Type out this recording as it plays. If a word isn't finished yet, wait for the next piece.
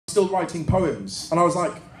still writing poems. And I was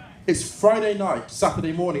like, it's Friday night,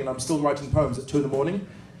 Saturday morning, and I'm still writing poems at 2 in the morning.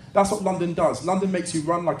 That's what London does. London makes you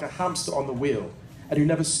run like a hamster on the wheel, and you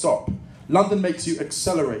never stop. London makes you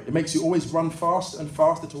accelerate. It makes you always run faster and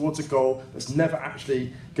faster towards a goal that's never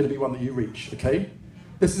actually going to be one that you reach, okay?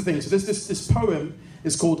 This is the thing. So this poem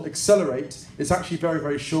is called Accelerate. It's actually very,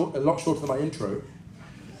 very short, a lot shorter than my intro.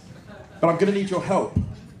 But I'm going to need your help.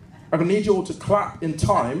 I'm going to need you all to clap in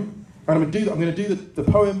time. And I'm going to do the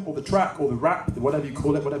poem or the track or the rap, whatever you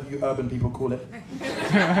call it, whatever you urban people call it.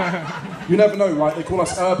 You never know, right? They call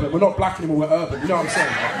us urban. We're not black anymore, we're urban. You know what I'm saying,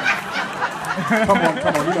 right? Come on,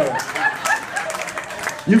 you know.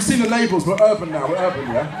 You've seen the labels, we're urban now, we're urban,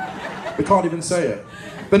 yeah? We can't even say it.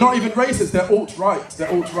 They're not even racist, they're alt-right,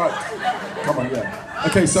 Come on, yeah.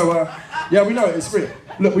 Okay, so, yeah, we know it, it's real.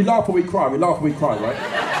 Look, we laugh or we cry, right?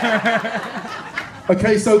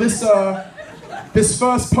 Okay, so this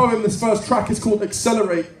first poem, this first track is called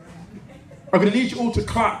Accelerate. I'm gonna need you all to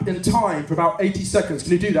clap in time for about 80 seconds.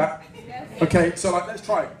 Can you do that? Yes. Okay, so let's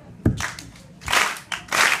try it.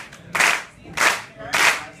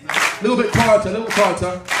 A little bit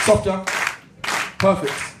quieter, softer.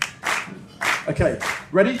 Perfect. Okay,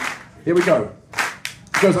 ready? Here we go.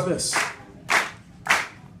 It goes like this.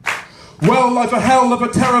 Well, I've a hell of a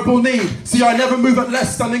terrible need. See, I never move at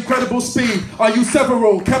less than incredible speed. I use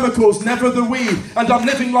several chemicals, never the weed. And I'm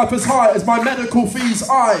living life as high as my medical fees.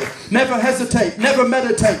 I never hesitate, never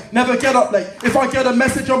meditate, never get up late. If I get a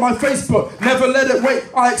message on my Facebook, never let it wait.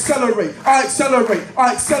 I accelerate.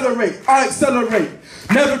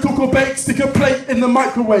 Never cook or bake, stick a plate in the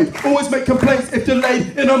microwave. Always make complaints if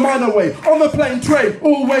delayed in a minor way. On the plane train,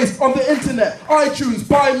 always on the internet. iTunes,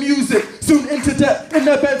 buy music, soon into debt. In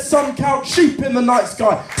their bed, some count sheep in the night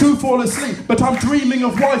sky. To fall asleep, but I'm dreaming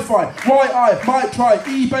of Wi-Fi. Why I might try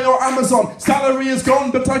eBay or Amazon. Salary is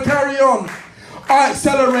gone, but I carry on. I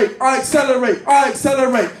accelerate.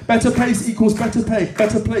 Better pace equals better pay,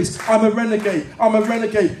 better place. I'm a renegade.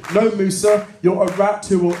 No, Musa, you're a rat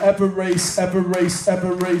who will ever race. I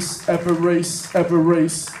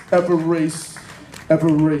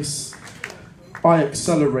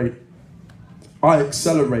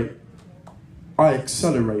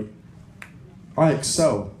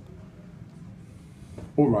excel.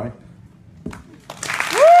 All right.